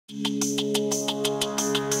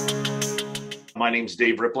My name is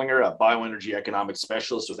Dave Ripplinger, a bioenergy economics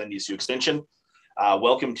specialist with NDSU Extension.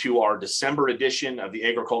 Welcome to our December edition of the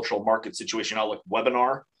Agricultural Market Situation Outlook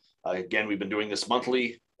webinar. Again, we've been doing this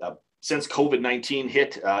monthly since COVID-19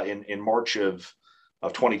 hit in March of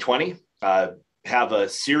 2020. Have a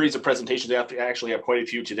series of presentations. I actually have quite a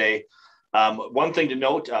few today. One thing to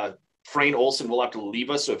note, Frayne Olson will have to leave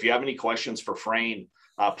us. So if you have any questions for Frayne,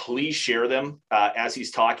 please share them as he's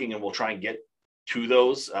talking, and we'll try and get to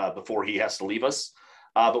those before he has to leave us.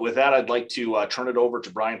 But with that, I'd like to turn it over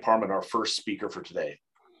to Brian Parman, our first speaker for today.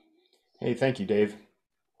 Hey, thank you, Dave.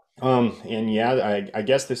 And yeah, I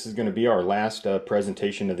guess this is going to be our last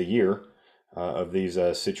presentation of the year of these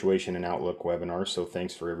Situation and Outlook webinars. So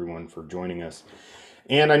thanks for everyone for joining us.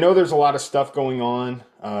 And I know there's a lot of stuff going on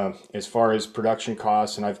as far as production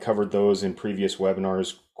costs, and I've covered those in previous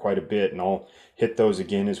webinars quite a bit, and I'll hit those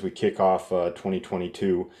again as we kick off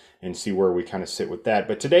 2022 and see where we kind of sit with that.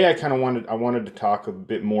 But today I wanted to talk a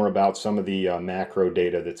bit more about some of the macro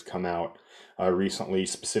data that's come out recently,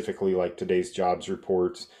 specifically like today's jobs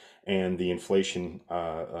reports and the inflation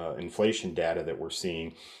data that we're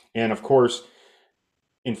seeing. And of course,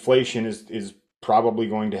 inflation is probably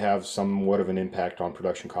going to have somewhat of an impact on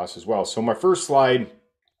production costs as well. So my first slide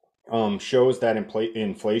shows that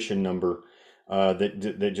inflation number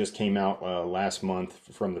that just came out last month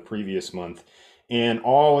from the previous month, and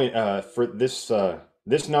all for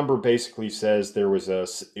this number basically says there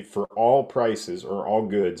was for all prices or all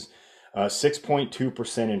goods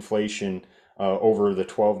 6.2% inflation over the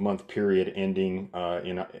 12-month period ending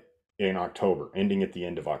in October, ending at the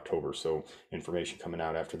end of October. So information coming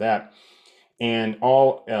out after that. And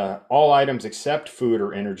all items except food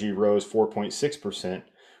or energy rose 4.6%,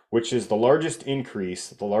 which is the largest increase,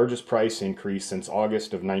 the largest price increase since August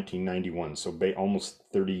of 1991, so almost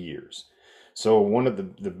 30 years. So one of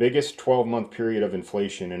the biggest 12-month period of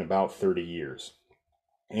inflation in about 30 years.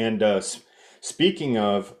 And speaking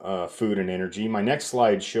of food and energy, my next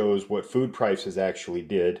slide shows what food prices actually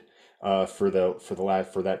did for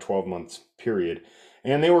that 12 months period,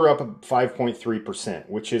 and they were up 5.3%,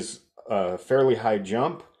 which is a fairly high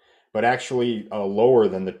jump, but actually lower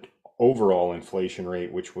than the overall inflation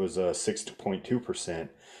rate, which was 6.2%.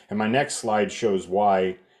 And my next slide shows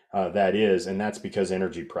why that is, and that's because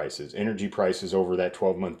energy prices over that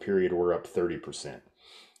 12-month period were up 30%.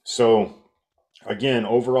 So again,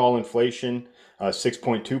 overall inflation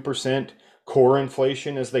 6.2%. Core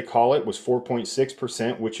inflation, as they call it, was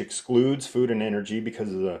 4.6%, which excludes food and energy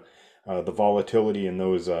because of the volatility in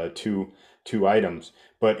those two items.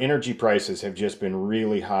 But energy prices have just been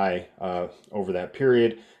really high over that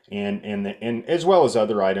period, and as well as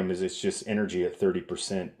other items, it's just energy at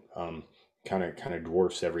 30% kind of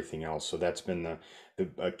dwarfs everything else. So that's been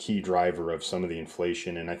a key driver of some of the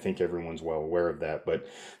inflation, and I think everyone's well aware of that. But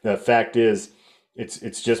the fact is,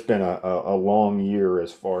 it's just been a long year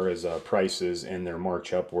as far as prices and their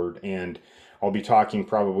march upward. And I'll be talking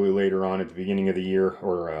probably later on at the beginning of the year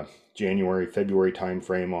or January, February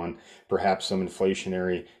timeframe on perhaps some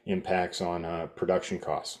inflationary impacts on production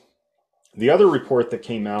costs. The other report that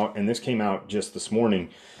came out, and this came out just this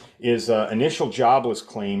morning, is initial jobless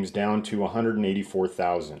claims down to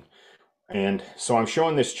 184,000. And so I'm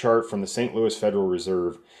showing this chart from the St. Louis Federal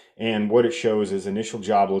Reserve, and what it shows is initial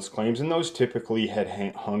jobless claims, and those typically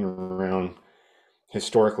had hung around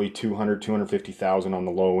historically 250,000 on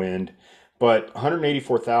the low end. But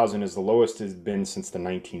 184,000 is the lowest it's been since the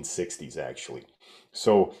 1960s, actually.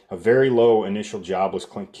 So a very low initial jobless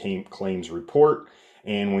claims report.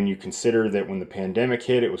 And when you consider that when the pandemic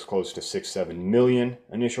hit, it was close to 6-7 million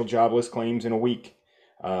initial jobless claims in a week,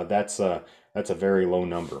 that's a very low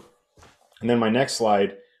number. And then my next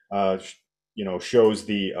slide, shows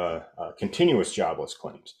the continuous jobless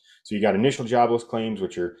claims. So you got initial jobless claims,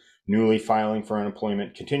 which are newly filing for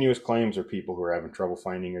unemployment. Continuous claims are people who are having trouble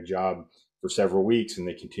finding a job for several weeks and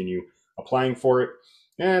they continue applying for it.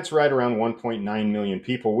 And it's right around 1.9 million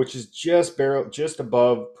people, which is just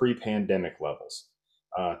above pre-pandemic levels,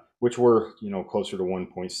 which were closer to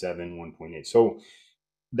 1.7, 1.8. So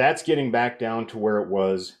that's getting back down to where it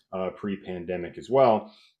was pre-pandemic as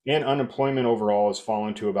well. And unemployment overall has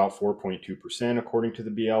fallen to about 4.2%, according to the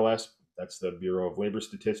BLS. That's the Bureau of Labor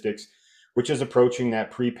Statistics, which is approaching that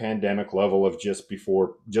pre-pandemic level of just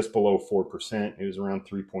below 4%. It was around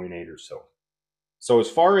 3.8 or so. So as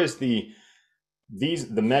far as the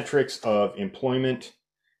metrics of employment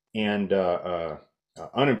and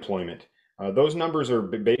unemployment, those numbers are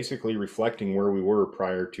basically reflecting where we were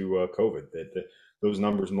prior to COVID. Those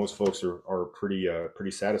numbers most folks are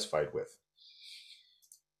pretty satisfied with.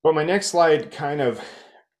 But my next slide kind of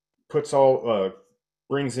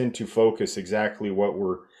brings into focus exactly what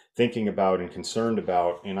we're thinking about and concerned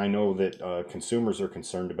about, and I know that consumers are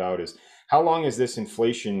concerned about, is how long is this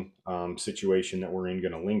inflation situation that we're in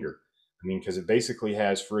going to linger? I mean, because it basically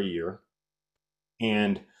has for a year.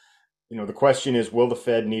 And, the question is, will the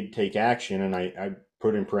Fed need to take action? And I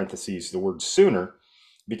put in parentheses the word sooner,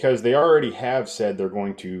 because they already have said they're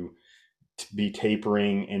going to be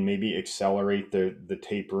tapering and maybe accelerate the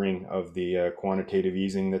tapering of the quantitative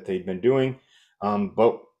easing that they've been doing.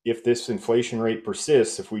 But if this inflation rate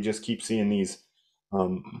persists, if we just keep seeing these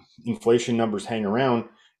inflation numbers hang around,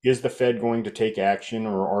 is the Fed going to take action,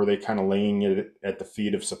 or are they kind of laying it at the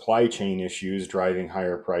feet of supply chain issues driving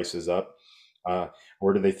higher prices up?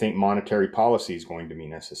 Or do they think monetary policy is going to be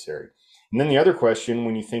necessary? And then the other question,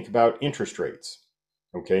 when you think about interest rates,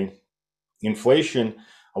 okay, inflation,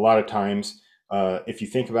 a lot of times, if you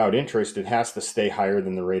think about interest, it has to stay higher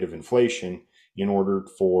than the rate of inflation in order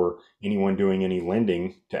for anyone doing any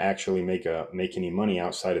lending to actually make any money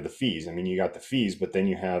outside of the fees. I mean, you got the fees, but then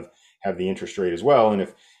you have the interest rate as well. And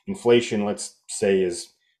if inflation, let's say,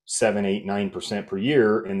 is 7, 8, 9% per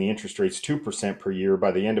year, and the interest rate's 2% per year,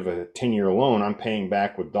 by the end of a 10-year loan, I'm paying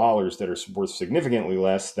back with dollars that are worth significantly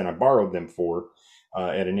less than I borrowed them for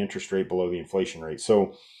at an interest rate below the inflation rate.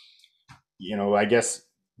 So, I guess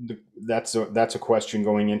that's a question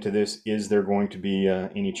going into this. Is there going to be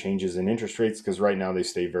any changes in interest rates? Because right now they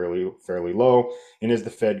stay fairly low. And is the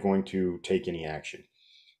Fed going to take any action?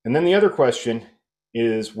 And then the other question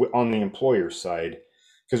is on the employer side,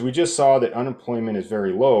 because we just saw that unemployment is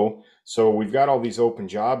very low. So we've got all these open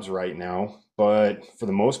jobs right now, but for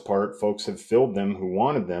the most part, folks have filled them who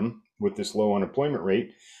wanted them with this low unemployment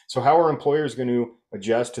rate. So how are employers going to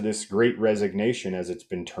adjust to this great resignation, as it's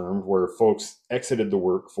been termed, where folks exited the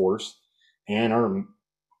workforce and are,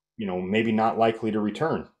 maybe not likely to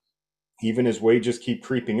return? Even as wages keep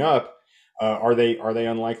creeping up, are they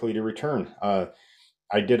unlikely to return?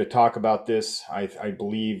 I did a talk about this, I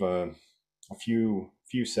believe, a few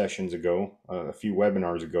sessions ago, a few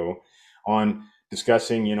webinars ago, on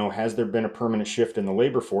discussing, has there been a permanent shift in the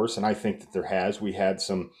labor force? And I think that there has. We had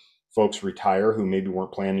some folks retire who maybe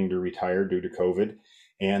weren't planning to retire due to COVID,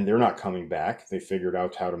 and they're not coming back. They figured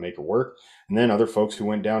out how to make it work. And then other folks who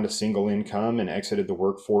went down to single income and exited the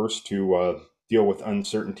workforce to deal with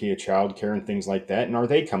uncertainty of childcare and things like that. And are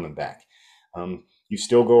they coming back? You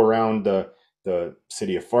still go around the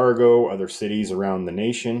city of Fargo, other cities around the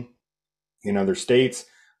nation, in other states,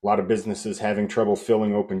 a lot of businesses having trouble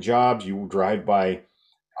filling open jobs. You drive by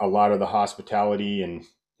a lot of the hospitality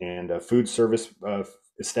and food service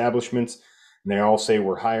establishments, and they all say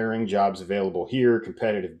we're hiring, jobs available here,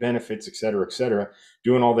 competitive benefits, et cetera,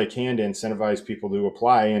 doing all they can to incentivize people to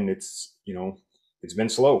apply. And it's been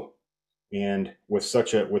slow. And with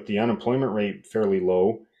the unemployment rate fairly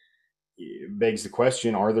low, it begs the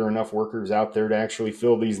question, are there enough workers out there to actually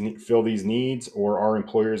fill these needs, or are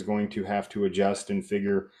employers going to have to adjust and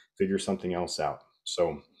figure something else out?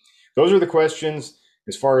 So those are the questions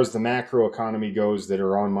as far as the macro economy goes that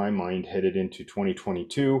are on my mind headed into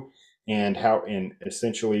 2022, and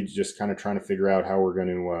essentially just kind of trying to figure out how we're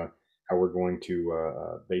going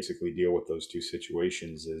to basically deal with those two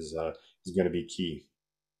situations is going to be key.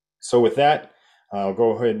 So with that, I'll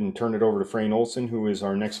go ahead and turn it over to Frayne Olson, who is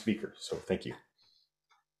our next speaker. So thank you.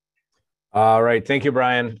 All right. Thank you,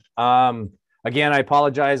 Brian. Again, I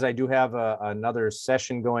apologize. I do have another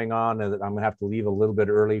session going on, and I'm going to have to leave a little bit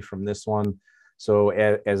early from this one. So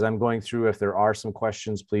as I'm going through, if there are some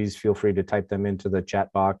questions, please feel free to type them into the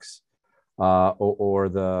chat box or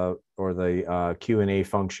the Q&A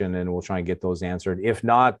function, and we'll try and get those answered. If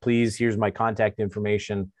not, please, here's my contact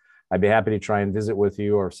information. I'd be happy to try and visit with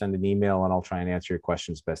you or send an email, and I'll try and answer your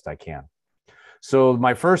questions best I can. So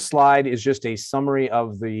my first slide is just a summary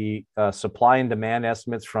of the supply and demand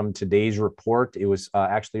estimates from today's report. It was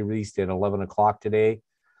actually released at 11 o'clock today.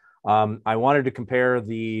 I wanted to compare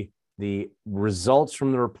the results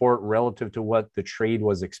from the report relative to what the trade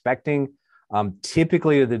was expecting.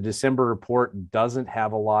 Typically, the December report doesn't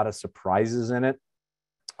have a lot of surprises in it.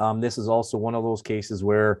 This is also one of those cases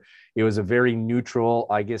where it was a very neutral,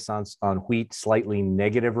 I guess, on wheat, slightly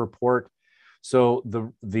negative report. So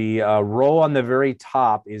the row on the very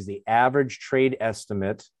top is the average trade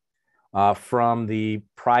estimate from the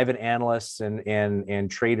private analysts and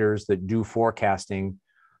traders that do forecasting,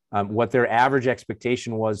 what their average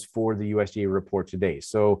expectation was for the USDA report today.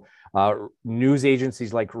 So news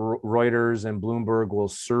agencies like Reuters and Bloomberg will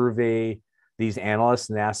survey these analysts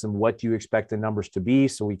and ask them, what do you expect the numbers to be?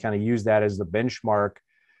 So we kind of use that as the benchmark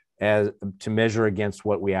to measure against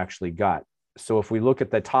what we actually got. So if we look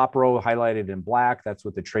at the top row highlighted in black, that's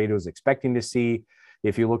what the trade was expecting to see.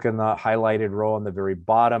 If you look in the highlighted row on the very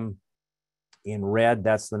bottom, In red,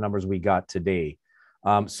 that's the numbers we got today.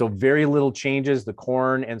 So very little changes. The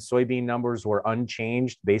corn and soybean numbers were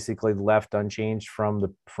unchanged, basically left unchanged from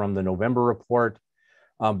the November report.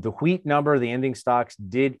 The wheat number, the ending stocks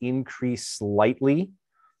did increase slightly.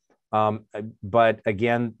 But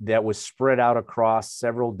again, that was spread out across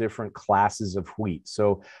several different classes of wheat.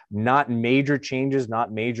 So not major changes,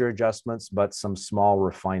 not major adjustments, but some small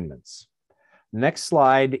refinements. Next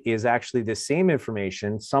slide is actually the same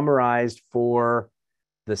information summarized for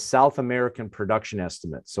the South American production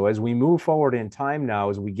estimate. So as we move forward in time now,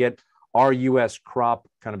 as we get our US crop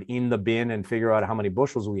kind of in the bin and figure out how many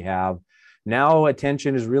bushels we have, now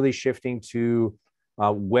attention is really shifting to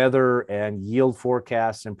weather and yield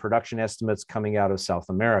forecasts and production estimates coming out of South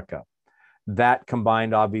America. That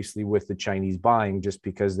combined obviously with the Chinese buying, just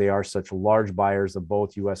because they are such large buyers of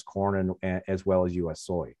both US corn and as well as US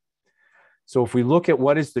soy. So if we look at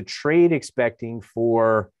what is the trade expecting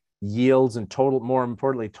for yields and total, more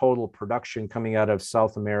importantly, total production coming out of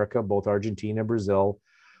South America, both Argentina and Brazil,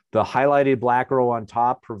 the highlighted black row on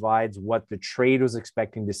top provides what the trade was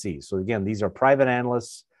expecting to see. So again, these are private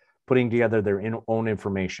analysts putting together their own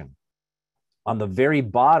information. On the very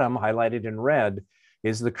bottom, highlighted in red,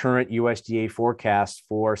 is the current USDA forecast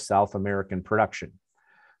for South American production.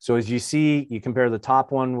 So as you see, you compare the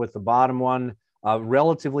top one with the bottom one,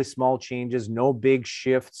 relatively small changes, no big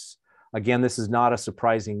shifts. Again, this is not a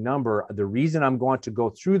surprising number. The reason I'm going to go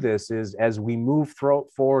through this is as we move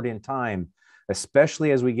forward in time,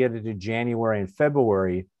 especially as we get into January and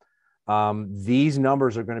February, these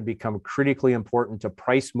numbers are going to become critically important to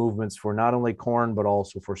price movements for not only corn, but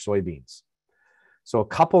also for soybeans. So a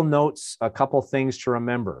couple notes, a couple things to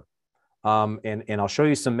remember. And I'll show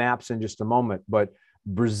you some maps in just a moment, but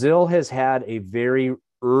Brazil has had a very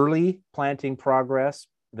early planting progress.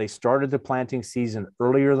 They started the planting season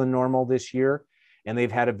earlier than normal this year, and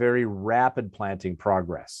they've had a very rapid planting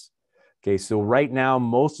progress. Okay, so right now,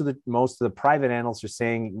 most of the private analysts are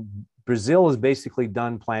saying Brazil is basically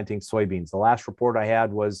done planting soybeans. The last report I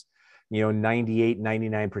had was, 98,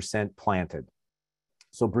 99% planted.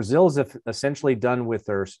 So Brazil is essentially done with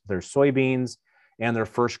their soybeans and their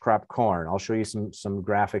first crop corn. I'll show you some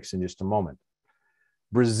graphics in just a moment.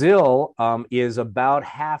 Brazil is about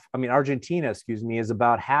Argentina, is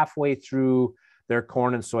about halfway through their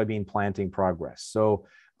corn and soybean planting progress. So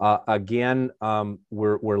again,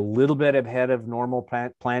 we're a little bit ahead of normal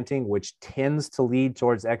planting, which tends to lead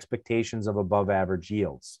towards expectations of above average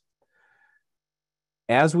yields.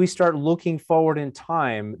 As we start looking forward in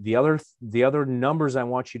time, the other numbers I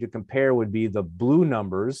want you to compare would be the blue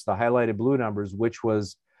numbers, the highlighted blue numbers, which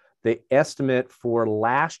was the estimate for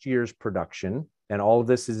last year's production. And all of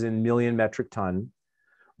this is in million metric ton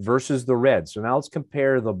versus the red. So now let's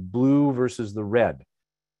compare the blue versus the red.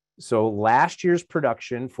 So last year's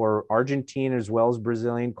production for Argentina as well as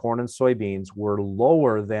Brazilian corn and soybeans were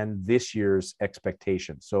lower than this year's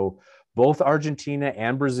expectations. So both Argentina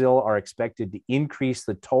and Brazil are expected to increase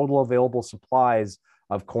the total available supplies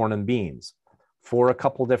of corn and beans for a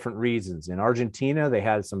couple different reasons. In Argentina, they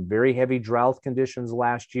had some very heavy drought conditions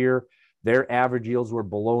last year. Their average yields were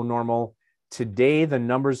below normal. Today, the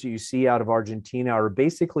numbers that you see out of Argentina are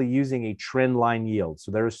basically using a trend line yield.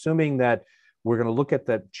 So they're assuming that we're going to look at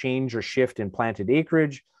the change or shift in planted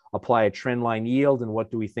acreage, apply a trend line yield, and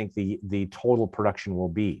what do we think the total production will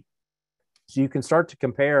be. So you can start to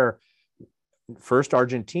compare first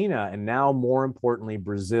Argentina and now more importantly,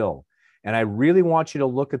 Brazil. And I really want you to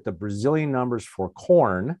look at the Brazilian numbers for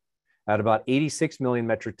corn at about 86 million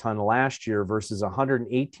metric ton last year versus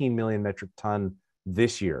 118 million metric ton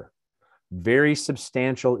this year. Very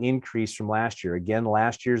substantial increase from last year. Again,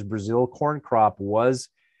 last year's Brazil corn crop was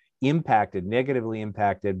negatively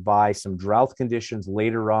impacted by some drought conditions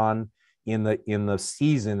later on in the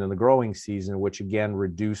season, in the growing season, which again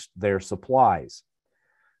reduced their supplies.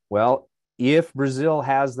 Well, if Brazil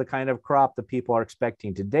has the kind of crop that people are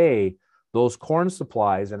expecting today, those corn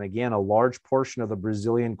supplies, and again, a large portion of the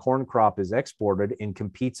Brazilian corn crop is exported and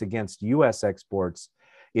competes against US exports,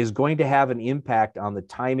 is going to have an impact on the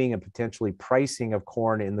timing and potentially pricing of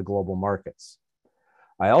corn in the global markets.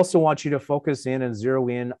 I also want you to focus in and zero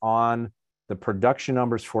in on the production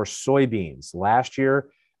numbers for soybeans. Last year,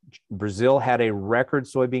 Brazil had a record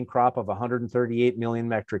soybean crop of 138 million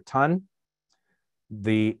metric ton.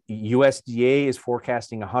 The USDA is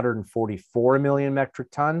forecasting 144 million metric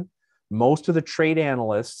ton. Most of the trade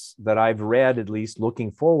analysts that I've read, at least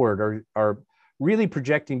looking forward, are really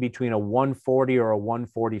projecting between a 140 or a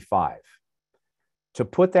 145. To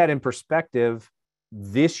put that in perspective,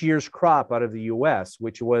 this year's crop out of the US,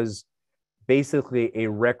 which was basically a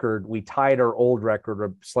record, we tied our old record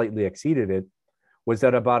or slightly exceeded it, was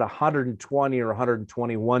at about 120 or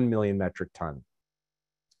 121 million metric ton.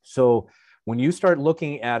 So when you start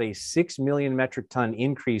looking at a 6 million metric ton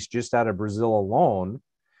increase just out of Brazil alone,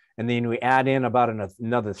 and then we add in about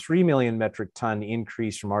another 3 million metric ton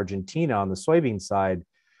increase from Argentina on the soybean side,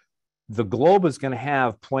 the globe is going to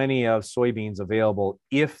have plenty of soybeans available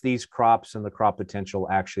if these crops and the crop potential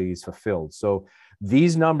actually is fulfilled. So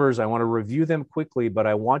these numbers, I want to review them quickly, but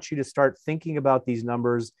I want you to start thinking about these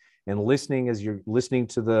numbers and listening as you're listening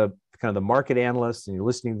to the kind of the market analysts and you're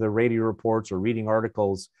listening to the radio reports or reading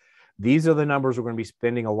articles. These are the numbers we're going to be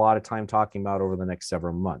spending a lot of time talking about over the next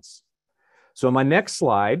several months. So my next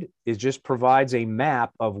slide is just provides a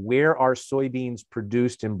map of where are soybeans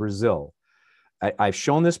produced in Brazil. I've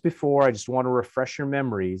shown this before. I just want to refresh your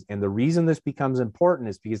memories. And the reason this becomes important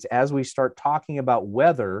is because as we start talking about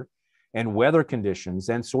weather and weather conditions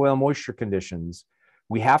and soil moisture conditions,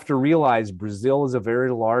 we have to realize Brazil is a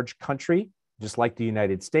very large country, just like the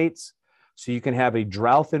United States. So you can have a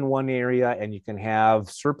drought in one area and you can have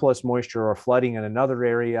surplus moisture or flooding in another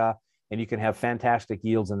area, and you can have fantastic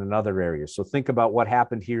yields in another area. So think about what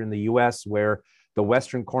happened here in the US, where the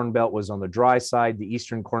Western Corn Belt was on the dry side. The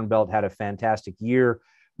Eastern Corn Belt had a fantastic year.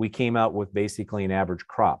 We came out with basically an average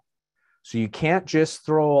crop. So you can't just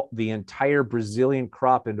throw the entire Brazilian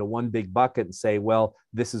crop into one big bucket and say, well,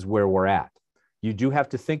 this is where we're at. You do have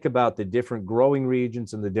to think about the different growing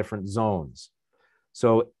regions and the different zones.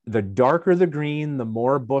 So the darker the green, the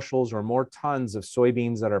more bushels or more tons of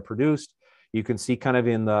soybeans that are produced. You can see kind of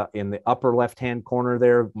in the upper left-hand corner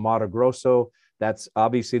there, Mato Grosso. That's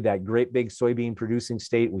obviously that great big soybean producing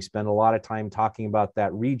state. We spend a lot of time talking about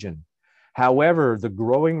that region. However, the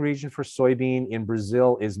growing region for soybean in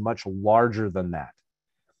Brazil is much larger than that.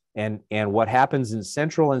 And what happens in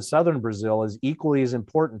central and southern Brazil is equally as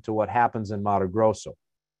important to what happens in Mato Grosso.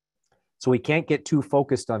 So we can't get too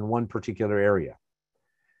focused on one particular area.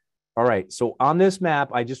 All right, so on this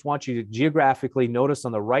map, I just want you to geographically notice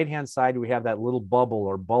on the right-hand side, we have that little bubble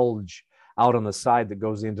or bulge out on the side that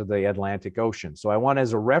goes into the Atlantic Ocean. So I want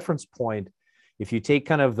as a reference point, if you take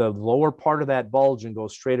kind of the lower part of that bulge and go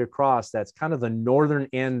straight across, that's kind of the northern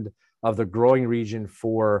end of the growing region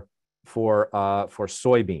for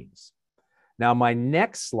soybeans. Now, my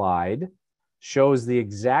next slide shows the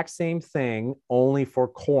exact same thing, only for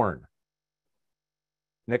corn.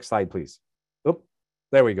 Next slide, please. Oop,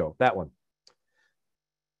 there we go, that one.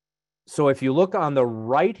 So if you look on the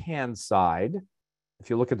right-hand side, if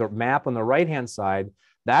you look at the map on the right-hand side,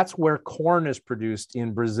 that's where corn is produced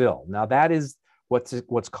in Brazil. Now, that is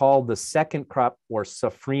what's called the second crop or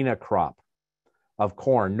safrinha crop of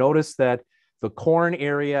corn. Notice that the corn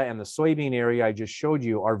area and the soybean area I just showed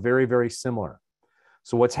you are very, very similar.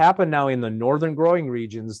 So what's happened now in the northern growing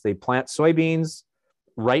regions, they plant soybeans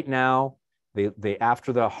right now. They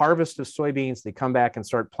after the harvest of soybeans, they come back and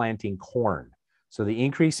start planting corn. So the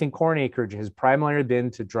increase in corn acreage has primarily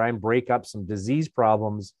been to try and break up some disease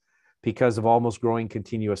problems because of almost growing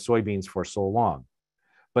continuous soybeans for so long.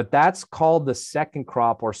 But that's called the second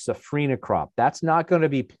crop or safrinha crop. That's not going to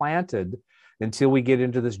be planted until we get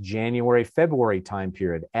into this January, February time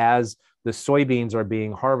period as the soybeans are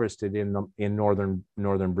being harvested in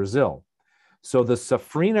northern Brazil. So the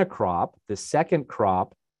safrinha crop, the second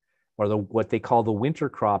crop, or what they call the winter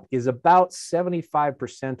crop, is about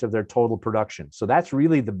 75% of their total production. So that's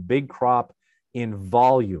really the big crop in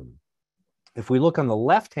volume. If we look on the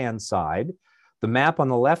left-hand side, the map on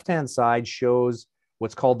the left-hand side shows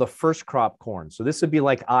what's called the first crop corn. So this would be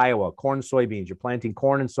like Iowa, corn, soybeans. You're planting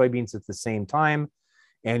corn and soybeans at the same time,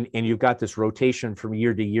 and you've got this rotation from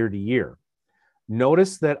year to year to year.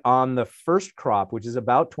 Notice that on the first crop, which is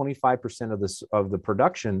about 25% of the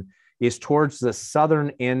production, is towards the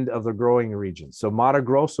southern end of the growing region. So Mato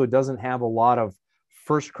Grosso doesn't have a lot of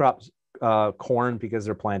first crop corn because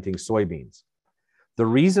they're planting soybeans. The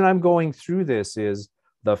reason I'm going through this is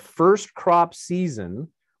the first crop season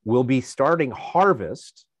will be starting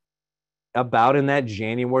harvest about in that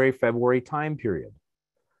January, February time period.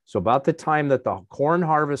 So about the time that the corn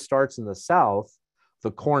harvest starts in the south, the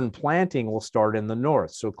corn planting will start in the north.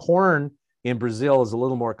 So corn in Brazil is a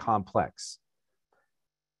little more complex.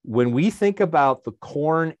 When we think about the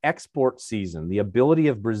corn export season, the ability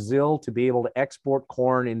of Brazil to be able to export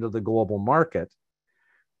corn into the global market,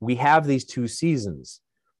 we have these two seasons.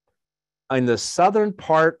 In the southern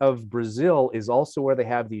part of Brazil is also where they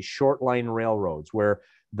have these short line railroads, where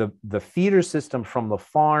the feeder system from the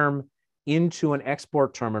farm into an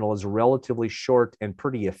export terminal is relatively short and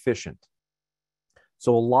pretty efficient.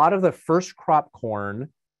 So a lot of the first crop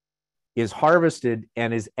corn is harvested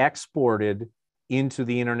and is exported into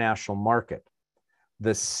the international market.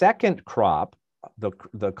 The second crop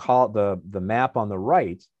the map on the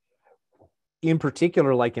right, in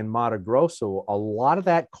particular, like in Mato Grosso, a lot of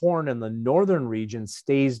that corn in the northern region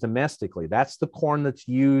stays domestically. That's the corn that's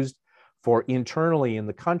used for internally in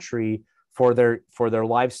the country for their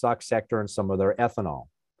livestock sector and some of their ethanol.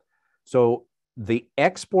 So the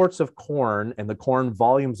exports of corn and the corn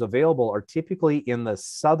volumes available are typically in the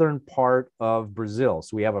southern part of Brazil.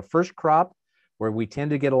 So we have a first crop where we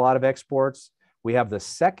tend to get a lot of exports. We have the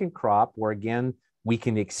second crop where, again, we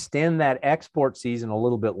can extend that export season a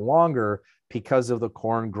little bit longer because of the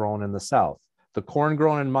corn grown in the south. The corn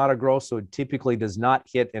grown in Mato Grosso typically does not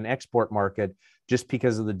hit an export market just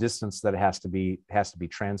because of the distance that it has to be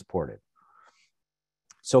transported.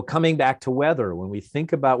 So coming back to weather, when we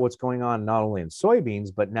think about what's going on not only in soybeans,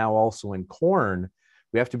 but now also in corn,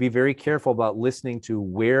 we have to be very careful about listening to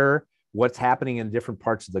what's happening in different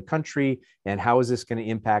parts of the country and how is this going to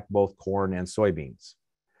impact both corn and soybeans.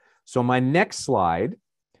 So my next slide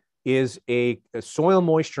is a soil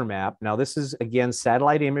moisture map. Now, this is, again,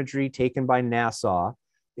 satellite imagery taken by NASA.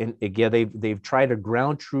 And again, they've tried to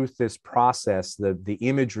ground truth this process, the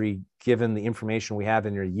imagery, given the information we have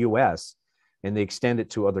in the US, and they extend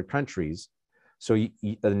it to other countries. So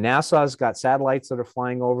NASA's got satellites that are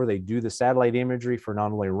flying over. They do the satellite imagery for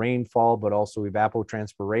not only rainfall, but also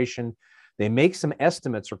evapotranspiration. They make some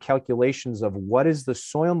estimates or calculations of what is the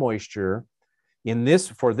soil moisture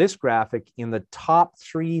for this graphic in the top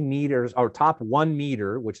 3 meters or top 1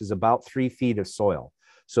 meter, which is about 3 feet of soil.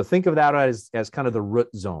 So think of that as kind of the root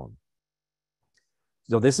zone.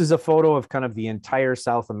 So this is a photo of kind of the entire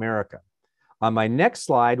South America. On my next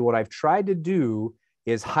slide, what I've tried to do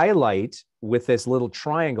is highlight with this little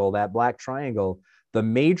triangle, that black triangle, the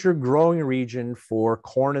major growing region for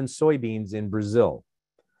corn and soybeans in Brazil.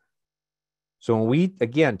 So when we,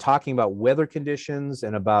 again, talking about weather conditions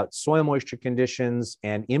and about soil moisture conditions,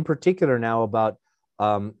 and in particular now about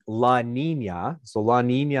La Nina. So La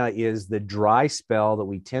Nina is the dry spell that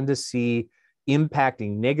we tend to see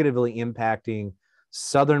negatively impacting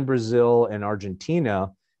southern Brazil and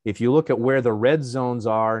Argentina. If you look at where the red zones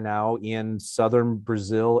are now in southern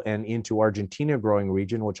Brazil and into Argentina growing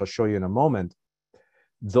region, which I'll show you in a moment,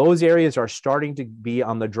 those areas are starting to be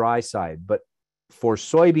on the dry side. But for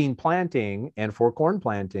soybean planting and for corn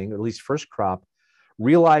planting, at least first crop,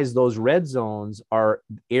 realize those red zones are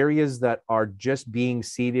areas that are just being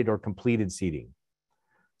seeded or completed seeding.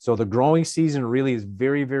 So the growing season really is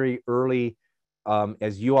very, very early.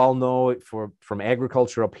 As you all know, from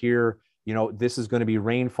agriculture up here, this is going to be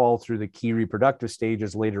rainfall through the key reproductive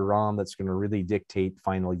stages later on that's going to really dictate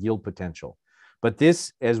final yield potential. But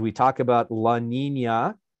this, as we talk about La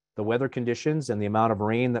Nina, the weather conditions and the amount of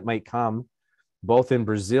rain that might come, both in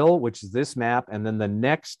Brazil, which is this map, and then the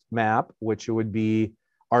next map, which would be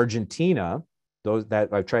Argentina, those that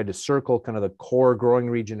I've tried to circle kind of the core growing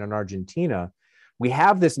region in Argentina. We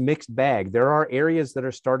have this mixed bag. There are areas that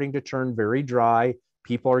are starting to turn very dry.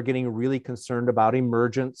 People are getting really concerned about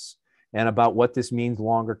emergence and about what this means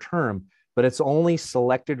longer term, but it's only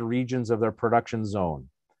selected regions of their production zone.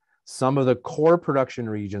 Some of the core production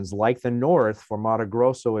regions, like the north for Mato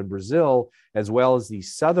Grosso in Brazil, as well as the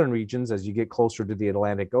southern regions as you get closer to the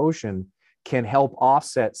Atlantic Ocean, can help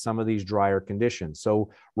offset some of these drier conditions.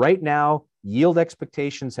 So right now, yield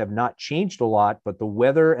expectations have not changed a lot, but the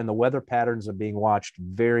weather and the weather patterns are being watched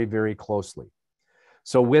very, very closely.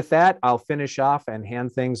 So with that, I'll finish off and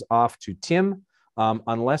hand things off to Tim,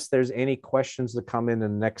 unless there's any questions that come in the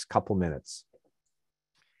next couple minutes.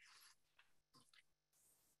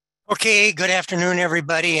 Okay, good afternoon,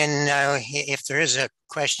 everybody. And if there is a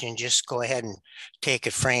question, just go ahead and take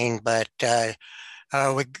it, Frayne. But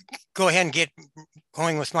we go ahead and get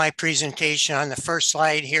going with my presentation. On the first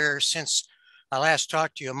slide here, since I last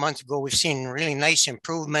talked to you a month ago, we've seen really nice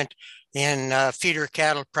improvement in feeder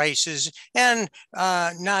cattle prices, and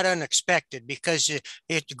not unexpected, because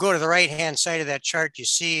if you go to the right-hand side of that chart, you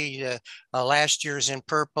see last year's in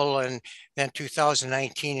purple and then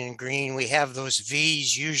 2019 in green. We have those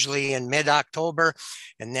V's usually in mid-October,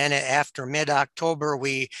 and then after mid-October,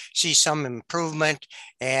 we see some improvement,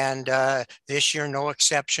 and this year, no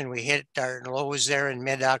exception. We hit our lows there in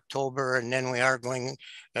mid-October, and then we are going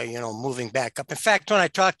moving back up. In fact, when I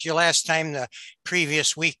talked to you last time, the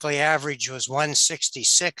previous weekly average was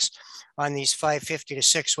 166 on these 550 to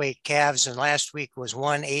 6-weight calves, and last week was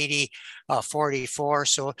 180.44.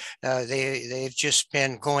 So they've just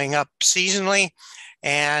been going up seasonally,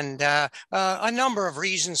 and a number of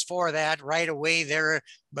reasons for that. Right away, there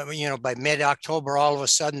but by mid-October, all of a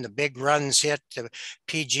sudden the big runs hit, the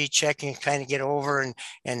PG checking kind of get over,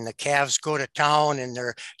 and the calves go to town, and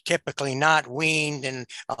they're typically not weaned, and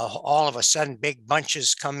all of a sudden big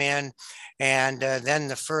bunches come in. And then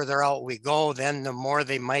the further out we go, then the more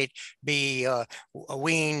they might be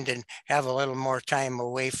weaned and have a little more time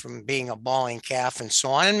away from being a balling calf, and so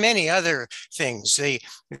on, and many other things.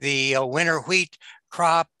 The winter wheat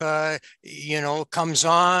crop comes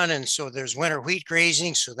on, and so there's winter wheat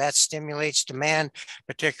grazing, so that stimulates demand,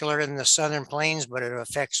 particularly in the southern plains, but it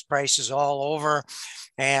affects prices all over.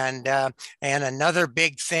 And another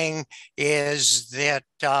big thing is that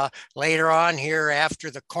later on here, after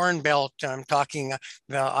the Corn Belt, I'm talking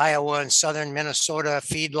the Iowa and southern Minnesota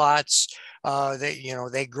feedlots,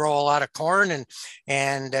 they grow a lot of corn,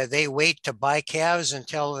 and they wait to buy calves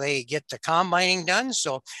until they get the combining done.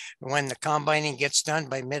 So when the combining gets done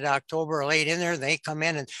by mid-October or late in there, they come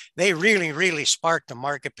in and they really spark the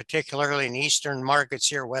market, particularly in eastern markets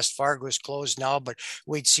here. West Fargo is closed now, but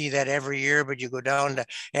we'd see that every year. But you go down to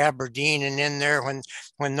Aberdeen and in there,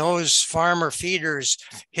 when those farmer feeders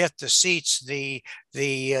hit the seats, the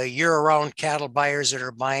year-round cattle buyers that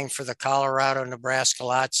are buying for the Colorado, Nebraska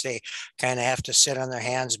lots, they kind of have to sit on their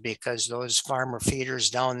hands, because those farmer feeders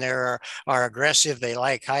down there are aggressive. They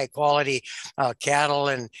like high quality cattle,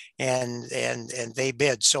 and they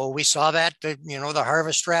bid. So we saw that the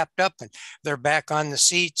harvest wrapped up, and they're back on the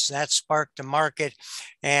seats. That sparked the market,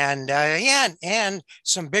 and and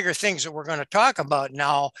some bigger things that we're going to talk about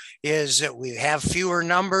now is that we have fewer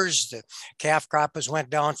numbers. The calf crop has went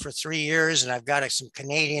down for 3 years, and I've got some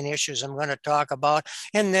Canadian issues I'm going to talk about,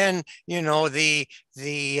 and then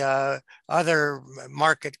the other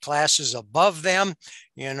market classes above them.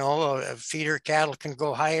 Feeder cattle can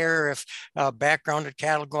go higher if backgrounded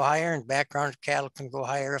cattle go higher, and backgrounded cattle can go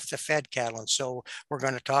higher if the fed cattle. And so we're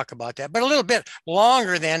going to talk about that. But a little bit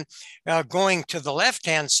longer then, going to the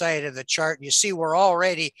left-hand side of the chart, you see we're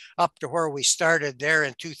already up to where we started there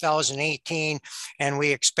in 2018, and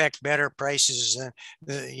we expect better prices,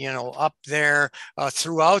 up there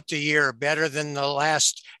throughout the year, better than the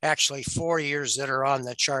last actually 4 years that are on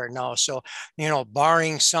the chart now. So,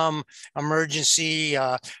 barring some emergency,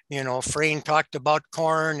 Frayne talked about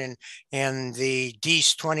corn, and the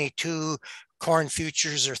Dees 22 corn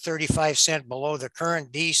futures are 35 cents below the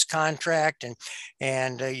current Dees contract,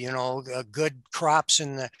 and good crops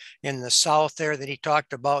in the south there that he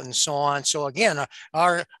talked about, and so on. So again,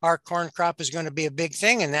 our corn crop is going to be a big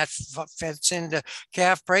thing, and that fits into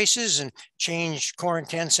calf prices, and change corn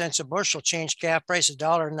 10 cents a bushel, change calf price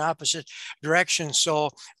 $1 in the opposite direction. So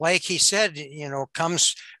like he said,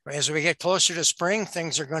 comes as we get closer to spring,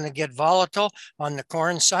 things are going to get volatile on the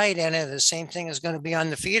corn side, and the same thing is going to be on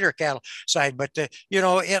the feeder cattle side. But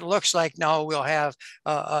it looks like now we'll have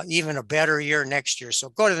even a better year next year. So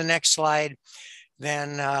go to the next slide.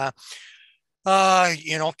 Then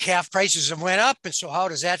calf prices have went up, and so how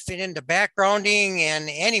does that fit into backgrounding? And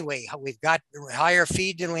anyway, we've got higher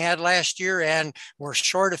feed than we had last year, and we're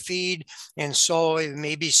short of feed, and so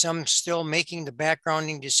maybe some still making the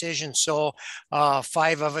backgrounding decision. So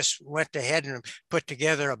 5 of us went ahead and put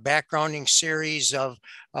together a backgrounding series of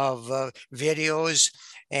videos.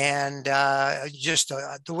 And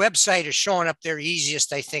the website is showing up there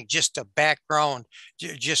easiest, I think, just to background,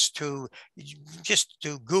 just to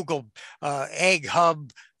Google Ag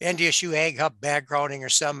Hub, NDSU Ag Hub backgrounding or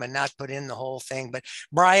something, and not put in the whole thing. But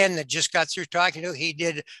Brian, that just got through talking to, he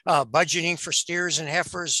did budgeting for steers and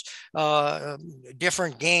heifers,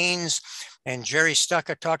 different gains. And Jerry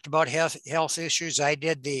Stucca talked about health issues. I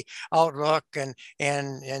did the outlook and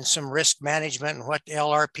some risk management and what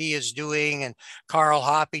LRP is doing. And Carl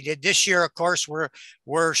Hoppy did this year. Of course,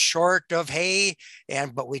 we're short of hay,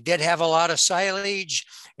 but we did have a lot of silage,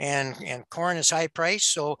 and corn is high price.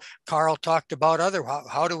 So Carl talked about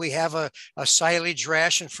how do we have a silage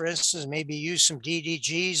ration, for instance, maybe use some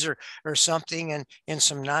DDGs or something, and in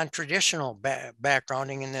some non-traditional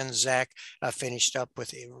backgrounding. And then Zach finished up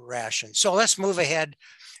with a ration. So let's move ahead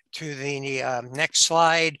to the next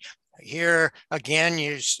slide. Here again,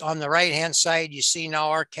 on the right hand side, you see now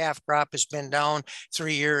our calf crop has been down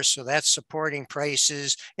 3 years, so that's supporting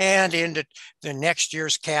prices. And into the next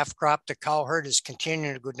year's calf crop, the cow herd is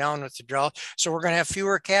continuing to go down with the drought, so we're going to have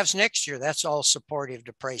fewer calves next year. That's all supportive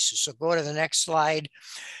to prices. So go to the next slide.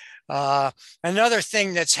 Another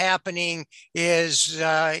thing that's happening is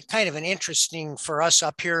kind of an interesting for us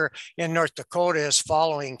up here in North Dakota is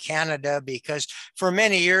following Canada, because for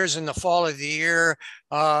many years in the fall of the year,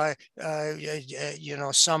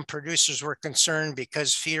 some producers were concerned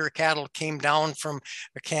because feeder cattle came down from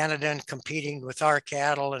Canada and competing with our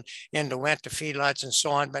cattle and went to feedlots and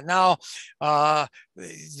so on. But now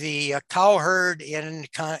the cow herd in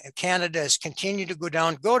Canada has continued to go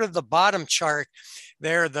down. Go to the bottom chart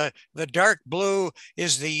there. The dark blue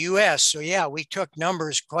is the US. So yeah, we took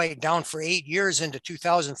numbers quite down for 8 years into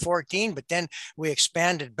 2014, but then we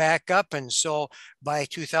expanded back up. And so by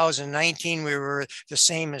 2019, we were the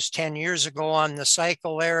same as 10 years ago on the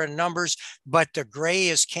cycle there in numbers, but the gray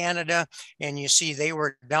is Canada. And you see they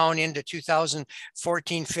were down into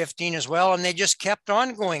 2014, 15 as well. And they just kept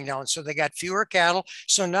on going down. So they got fewer cattle.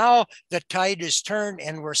 So now the tide is turned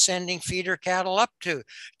and we're sending feeder cattle up to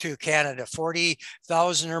Canada,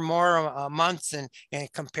 40,000 or more a month, and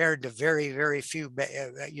compared to very, very few,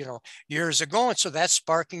 years ago. And so that's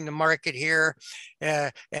sparking the market here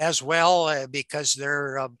as well, because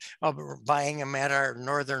they're buying them at our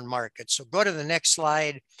northern market. So go to the next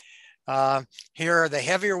slide. Here are the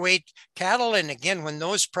heavier weight cattle. And again, when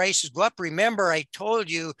those prices go up, remember I told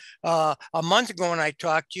you a month ago when I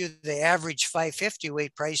talked to you, the average 550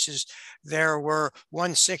 weight prices there were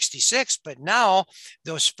 166. But now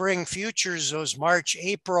those spring futures, those March,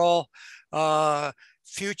 April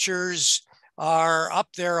futures are up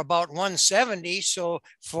there about 170. So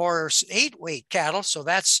for 8 weight cattle, so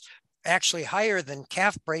that's actually higher than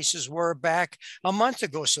calf prices were back a month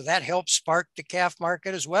ago. So that helps spark the calf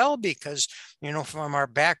market as well, because, from our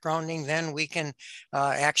backgrounding, then we can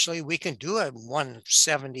we can do a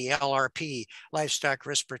 170 LRP, livestock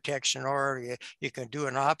risk protection, or you can do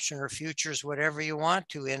an option or futures, whatever you want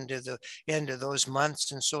to into those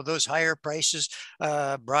months. And so those higher prices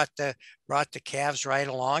brought the calves right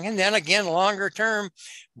along. And then again, longer term,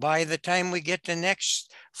 by the time we get to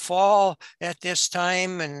next fall at this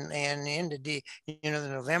time and into the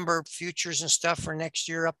November futures and stuff for next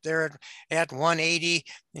year up there at 180,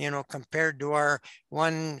 compared to our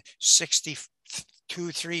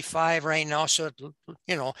 162.35 right now. So,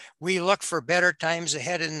 we look for better times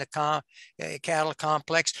ahead in the cattle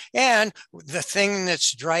complex. And the thing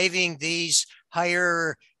that's driving these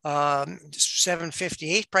higher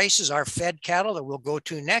 758 prices are fed cattle that we'll go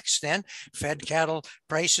to next. Then fed cattle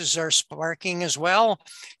prices are sparking as well,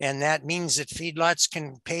 and that means that feedlots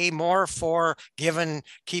can pay more for, given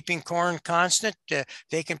keeping corn constant,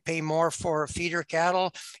 they can pay more for feeder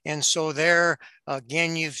cattle. And so there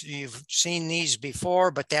again, you've seen these before,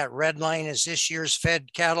 but that red line is this year's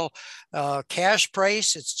fed cattle cash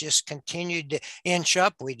price. It's just continued to inch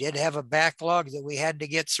up. We did have a backlog that we had to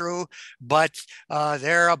get through, but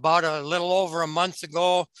they're about a little over a month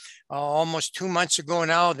ago, almost 2 months ago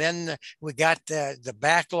now, then we got the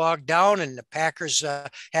backlog down, and the packers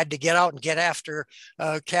had to get out and get after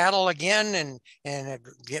cattle again and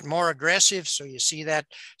get more aggressive. So you see that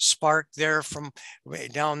spark there from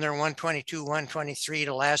down there 122, 123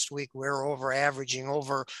 to last week. We're over averaging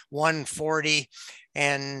over 140.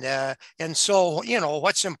 And so,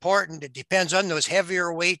 what's important, it depends on those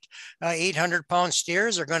heavier weight 800-pound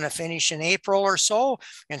steers are going to finish in April or so.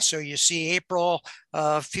 And so you see April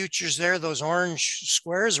futures there, those orange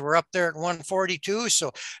squares were up there at 142.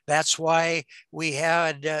 So that's why we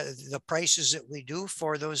had the prices that we do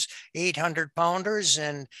for those 800-pounders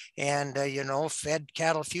and fed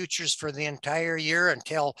cattle futures for the entire year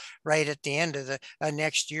until right at the end of the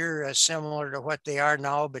next year, similar to what they are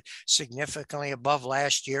now, but significantly above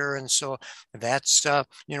last year. And so that's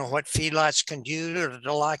what feedlots can do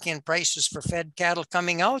to lock in prices for fed cattle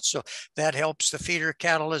coming out. So that helps the feeder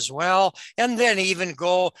cattle as well. And then even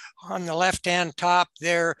go on the left hand top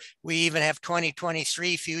there, we even have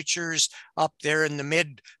 2023 futures up there in the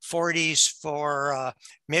mid 140s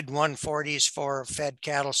for fed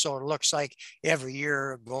cattle. So it looks like every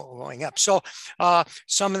year going up. So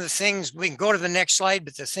some of the things, we can go to the next slide,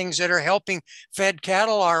 but the things that are helping fed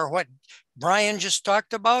cattle are what Brian just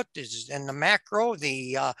talked about is in the macro.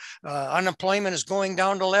 The unemployment is going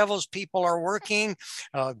down to levels. People are working.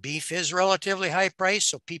 Beef is relatively high price,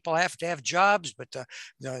 so people have to have jobs, but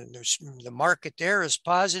the market there is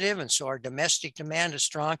positive, and so our domestic demand is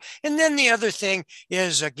strong. And then the other thing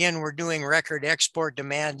is, again, we're doing record export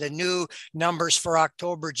demand. The new numbers for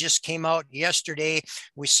October just came out yesterday.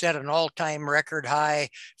 We set an all-time record high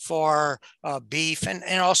for beef,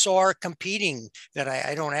 and also our competing that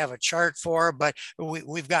I don't have a chart for, but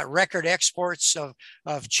we've got record exports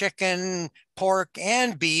of chicken, pork,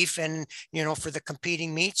 and beef. And, for the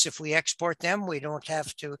competing meats, if we export them, we don't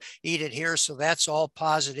have to eat it here. So that's all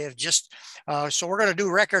positive. So we're going to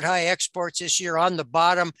do record high exports this year. On the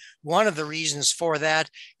bottom, one of the reasons for that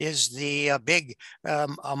is the big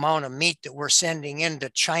amount of meat that we're sending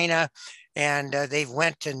into China. and they've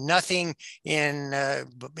went to nothing in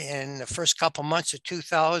the first couple months of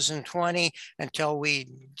 2020 until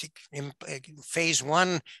phase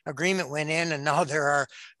one agreement went in, and now they're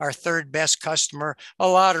our third best customer. A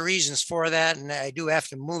lot of reasons for that, and I do have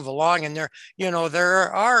to move along. And there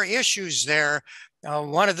are issues there.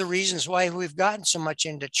 One of the reasons why we've gotten so much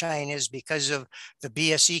into China is because of the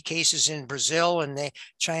BSE cases in Brazil, and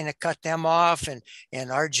China cut them off,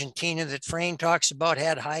 and Argentina that Frayne talks about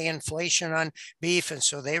had high inflation on beef, and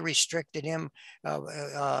so they restricted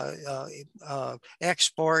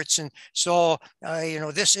exports. And so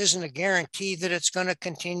this isn't a guarantee that it's going to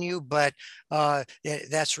continue, but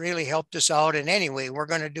that's really helped us out. And anyway, we're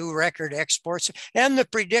going to do record exports, and the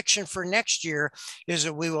prediction for next year is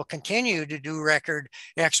that we will continue to do record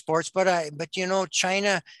exports. But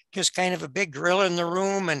China is kind of a big gorilla in the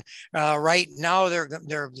room, and right now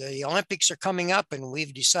the Olympics are coming up, and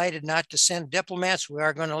we've decided not to send diplomats. We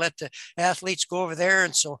are going to let the athletes go over there,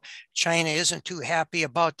 and so China isn't too happy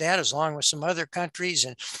about that, as long with some other countries,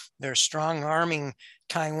 and they're strong arming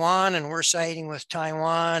Taiwan, and we're siding with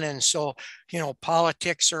Taiwan. And so,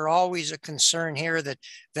 politics are always a concern here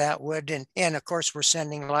that would, and of course, we're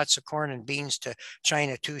sending lots of corn and beans to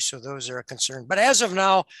China too. So those are a concern. But as of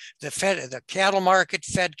now, the cattle market,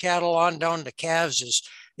 fed cattle on down to calves,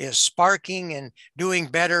 is sparking and doing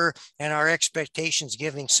better. And our expectations,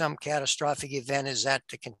 giving some catastrophic event, is that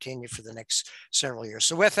to continue for the next several years.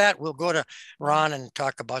 So with that, we'll go to Ron and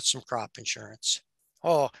talk about some crop insurance.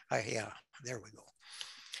 Yeah, there we go.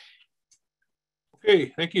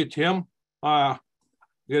 Okay, thank you, Tim.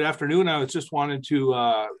 Good afternoon. I was just wanted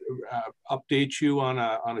to update you on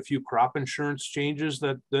a few crop insurance changes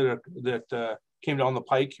that came down the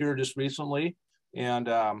pike here just recently. And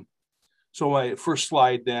so my first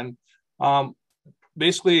slide then,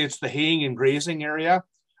 basically it's the haying and grazing area.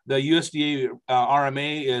 The USDA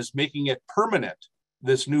RMA is making it permanent,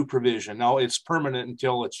 this new provision. Now it's permanent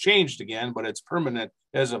until it's changed again, but it's permanent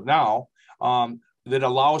as of now. That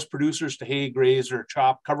allows producers to hay, graze, or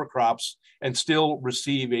chop cover crops and still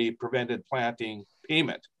receive a prevented planting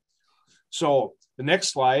payment. So the next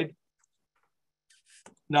slide.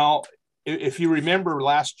 Now, if you remember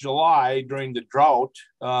last July during the drought,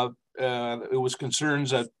 it was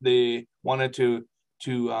concerns that they wanted to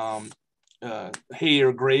hay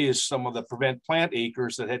or graze some of the prevent plant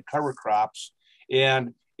acres that had cover crops.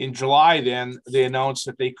 And in July, then they announced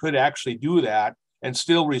that they could actually do that and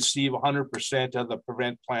still receive 100% of the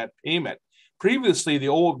prevent plant payment. Previously, the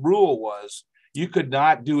old rule was you could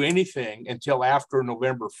not do anything until after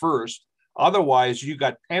November 1st. Otherwise, you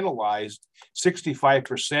got penalized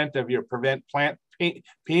 65% of your prevent plant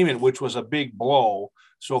payment, which was a big blow.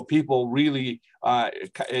 So people really,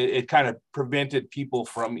 it kind of prevented people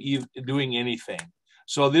from doing anything.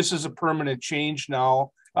 So this is a permanent change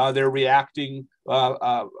now. They're reacting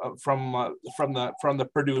from the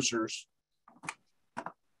producers.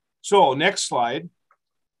 So next slide.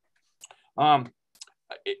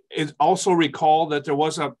 Also recall that there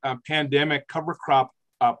was a pandemic cover crop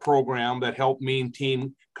program that helped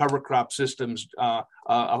maintain cover crop systems. I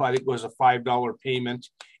think it was a $5 payment,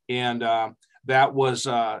 and that was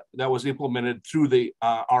implemented through the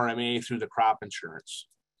RMA, through the crop insurance.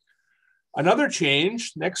 Another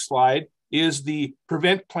change, next slide, is the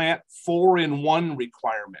prevent plant 4-in-1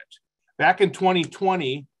 requirement. Back in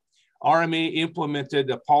 2020, RMA implemented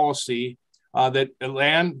a policy that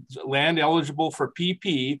land eligible for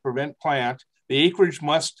PP, prevent plant, the acreage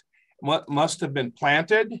must have been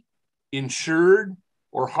planted, insured,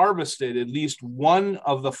 or harvested at least one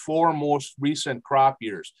of the 4 most recent crop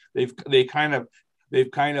years. They've kind of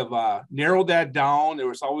narrowed that down. There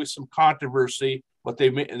was always some controversy, but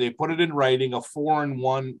they put it in writing, a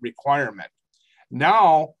 4-in-1 requirement.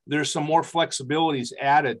 Now there's some more flexibilities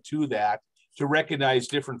added to that to recognize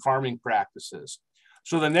different farming practices.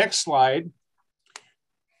 So the next slide,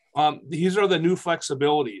 these are the new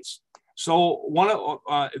flexibilities. So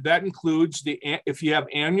that includes if you have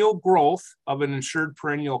annual growth of an insured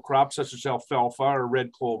perennial crop such as alfalfa or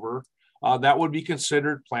red clover, that would be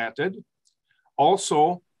considered planted.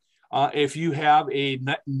 Also, if you have a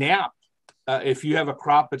NAP, if you have a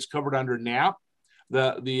crop that's covered under NAP,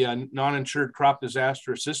 the non-insured crop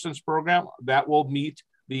disaster assistance program, that will meet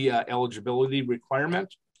the eligibility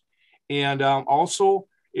requirement. And also,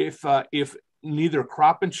 if neither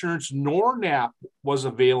crop insurance nor NAP was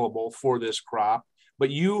available for this crop, but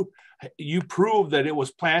you prove that it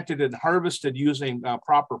was planted and harvested using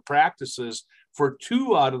proper practices for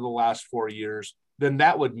 2 out of the last 4 years, then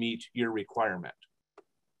that would meet your requirement.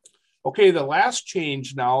 Okay, the last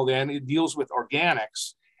change now then, it deals with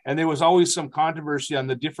organics. And there was always some controversy on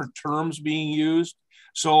the different terms being used.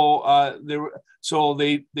 So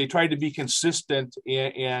they tried to be consistent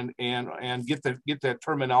and get that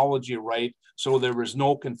terminology right, so there was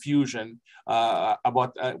no confusion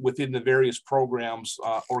about within the various programs,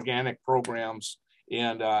 organic programs,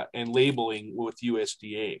 and labeling with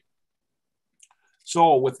USDA.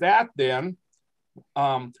 So with that, then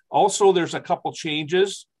also there's a couple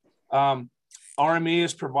changes. RMA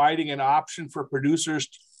is providing an option for producers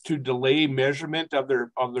to delay measurement of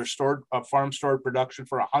their stored farm stored production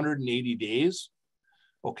for 180 days.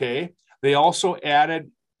 Okay. They also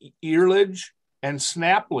added earlage and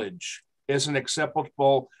snaplage as an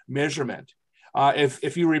acceptable measurement.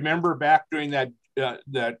 If you remember back during that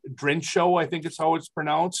drench show, I think it's how it's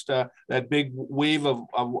pronounced, that big wave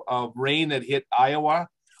of rain that hit Iowa,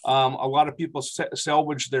 a lot of people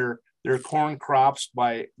salvaged their corn crops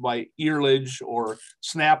by earlage or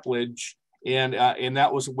snaplage. And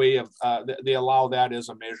that was a way of, they allow that as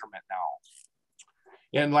a measurement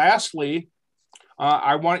now. And lastly,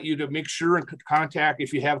 I want you to make sure and contact,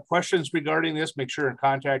 if you have questions regarding this, make sure and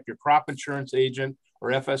contact your crop insurance agent or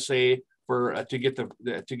FSA to get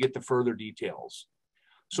the further details.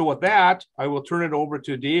 So with that, I will turn it over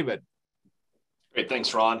to David. Great,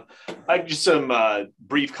 thanks, Ron. I have just some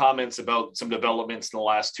brief comments about some developments in the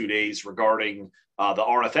last 2 days regarding the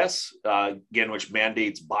RFS, again, which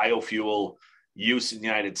mandates biofuel use in the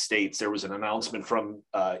United States. There was an announcement from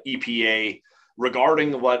EPA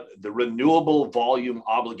regarding what the renewable volume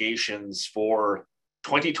obligations for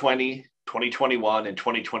 2020, 2021, and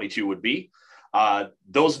 2022 would be.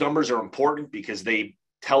 Those numbers are important because they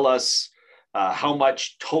tell us how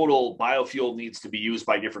much total biofuel needs to be used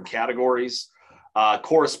by different categories.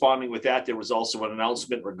 Corresponding with that, there was also an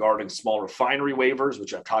announcement regarding small refinery waivers,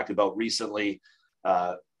 which I've talked about recently.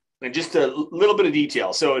 And just a little bit of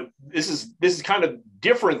detail. So this is kind of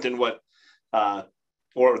different than what,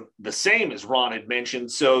 or the same as Ron had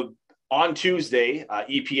mentioned. So on Tuesday,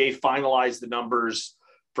 EPA finalized the numbers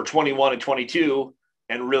for 21 and 22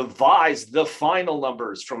 and revised the final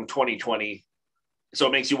numbers from 2020. So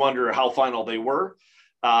it makes you wonder how final they were.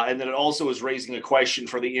 And then it also is raising a question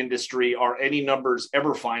for the industry. Are any numbers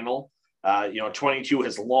ever final? 22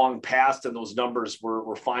 has long passed and those numbers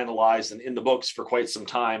were finalized and in the books for quite some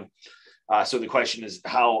time. So the question is,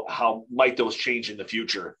 how might those change in the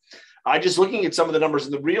future? Just looking at some of the numbers,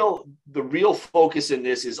 and the real focus in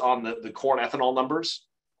this is on the corn ethanol numbers.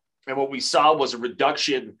 And what we saw was a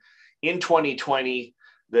reduction in 2020.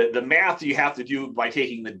 The math you have to do by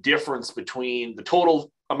taking the difference between the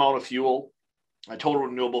total amount of fuel, total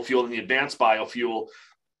renewable fuel, and the advanced biofuel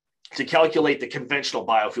to calculate the conventional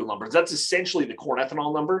biofuel numbers. That's essentially the corn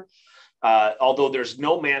ethanol number. Although there's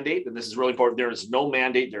no mandate, and this is really important, there is no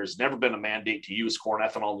mandate. There's never been a mandate to use corn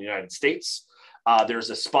ethanol in the United States. There's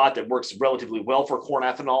a spot that works relatively well for corn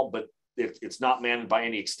ethanol, but it's not mandated by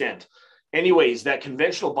any extent. Anyways, that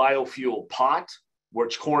conventional biofuel pot,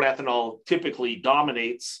 which corn ethanol typically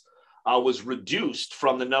dominates, was reduced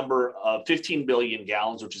from the number of 15 billion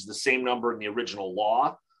gallons, which is the same number in the original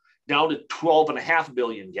law, down to 12.5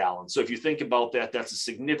 billion gallons. So if you think about that, that's a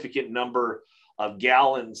significant number of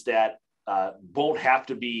gallons that won't have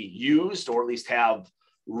to be used, or at least have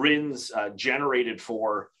RINs generated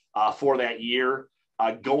for that year.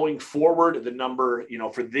 Going forward, the number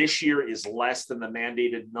for this year is less than the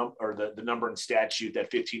mandated number, or the number in statute, that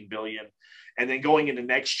 15 billion. And then going into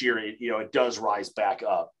next year, it does rise back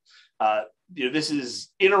up. This is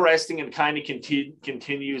interesting and kind of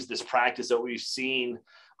continues this practice that we've seen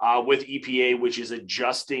with EPA, which is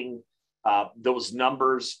adjusting those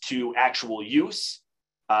numbers to actual use.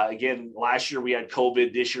 Again, last year we had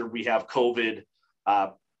COVID. This year we have COVID.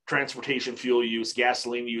 Transportation fuel use,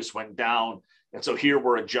 gasoline use went down. And so here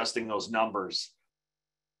we're adjusting those numbers.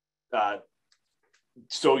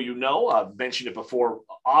 So I've mentioned it before,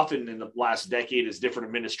 often in the last decade, as different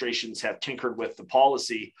administrations have tinkered with the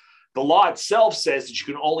policy, the law itself says that you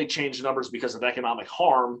can only change the numbers because of economic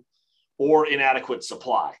harm or inadequate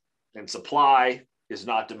supply. And supply is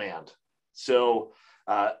not demand. So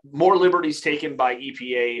more liberties taken by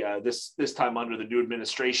EPA this time under the new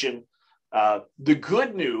administration. The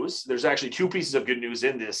good news, there's actually two pieces of good news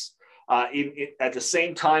in this. At the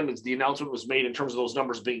same time as the announcement was made in terms of those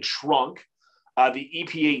numbers being shrunk, the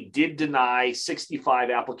EPA did deny 65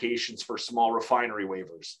 applications for small refinery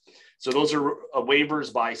waivers. So those are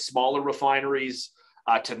waivers by smaller refineries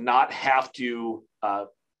to not have to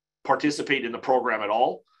participate in the program at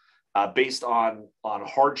all based on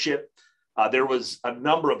hardship. There was a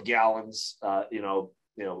number of gallons,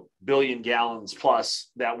 billion gallons plus,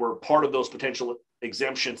 that were part of those potential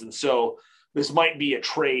exemptions. And so this might be a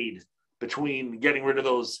trade between getting rid of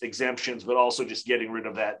those exemptions, but also just getting rid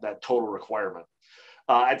of that total requirement.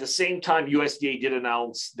 At the same time, USDA did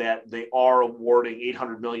announce that they are awarding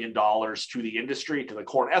 $800 million to the industry, to the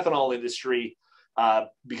corn ethanol industry,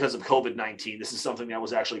 because of COVID-19. This is something that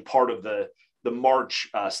was actually part of the March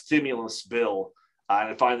stimulus bill. And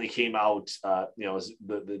it finally came out,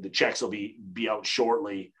 the checks will be out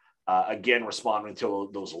shortly, again, responding to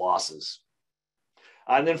those losses.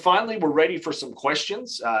 And then finally, we're ready for some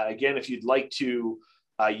questions. Again, if you'd like to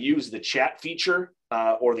use the chat feature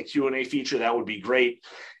or the Q&A feature, that would be great.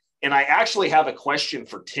 And I actually have a question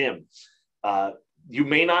for Tim. You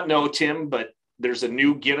may not know, Tim, but there's a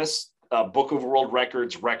new Guinness Book of World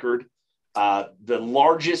Records record. The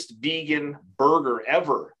largest vegan burger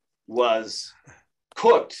ever was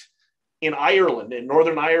cooked in Ireland, in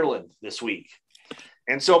Northern Ireland this week.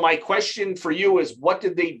 And so my question for you is, what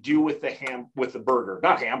did they do with the burger?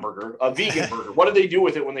 Not hamburger, a vegan burger. What did they do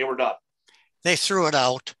with it when they were done? They threw it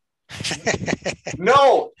out.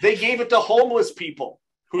 No, they gave it to homeless people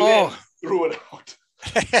who then threw it out.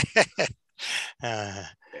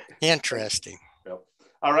 Interesting. Yep.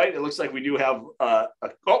 All right. It looks like we do have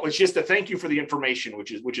it's just a thank you for the information,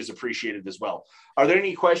 which is appreciated as well. Are there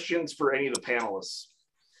any questions for any of the panelists?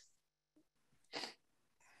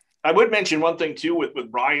 I would mention one thing too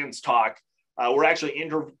with Brian's talk. We're actually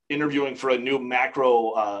interviewing for a new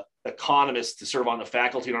macro economist to serve on the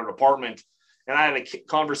faculty in our department. And I had a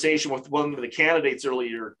conversation with one of the candidates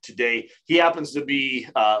earlier today. He happens to be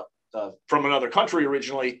from another country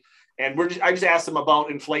originally. And I just asked him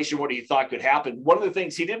about inflation, what he thought could happen. One of the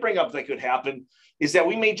things he did bring up that could happen is that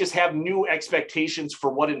we may just have new expectations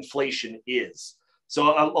for what inflation is. So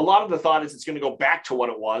a lot of the thought is it's going to go back to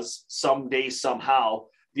what it was someday, somehow.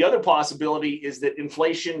 The other possibility is that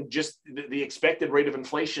inflation, just the expected rate of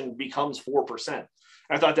inflation becomes 4%.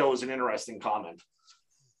 I thought that was an interesting comment.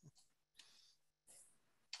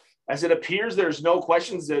 As it appears, there's no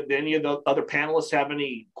questions. That any of the other panelists have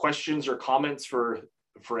any questions or comments for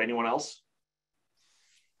anyone else?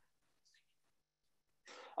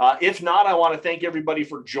 If not, I want to thank everybody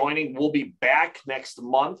for joining. We'll be back next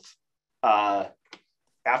month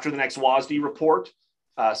after the next WASDE report.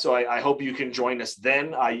 So I hope you can join us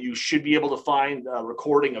then. You should be able to find a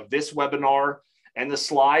recording of this webinar and the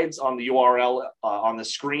slides on the URL on the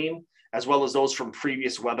screen, as well as those from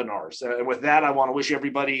previous webinars. And with that, I want to wish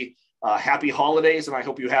everybody happy holidays, and I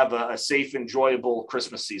hope you have a safe, enjoyable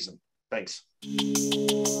Christmas season. Thanks.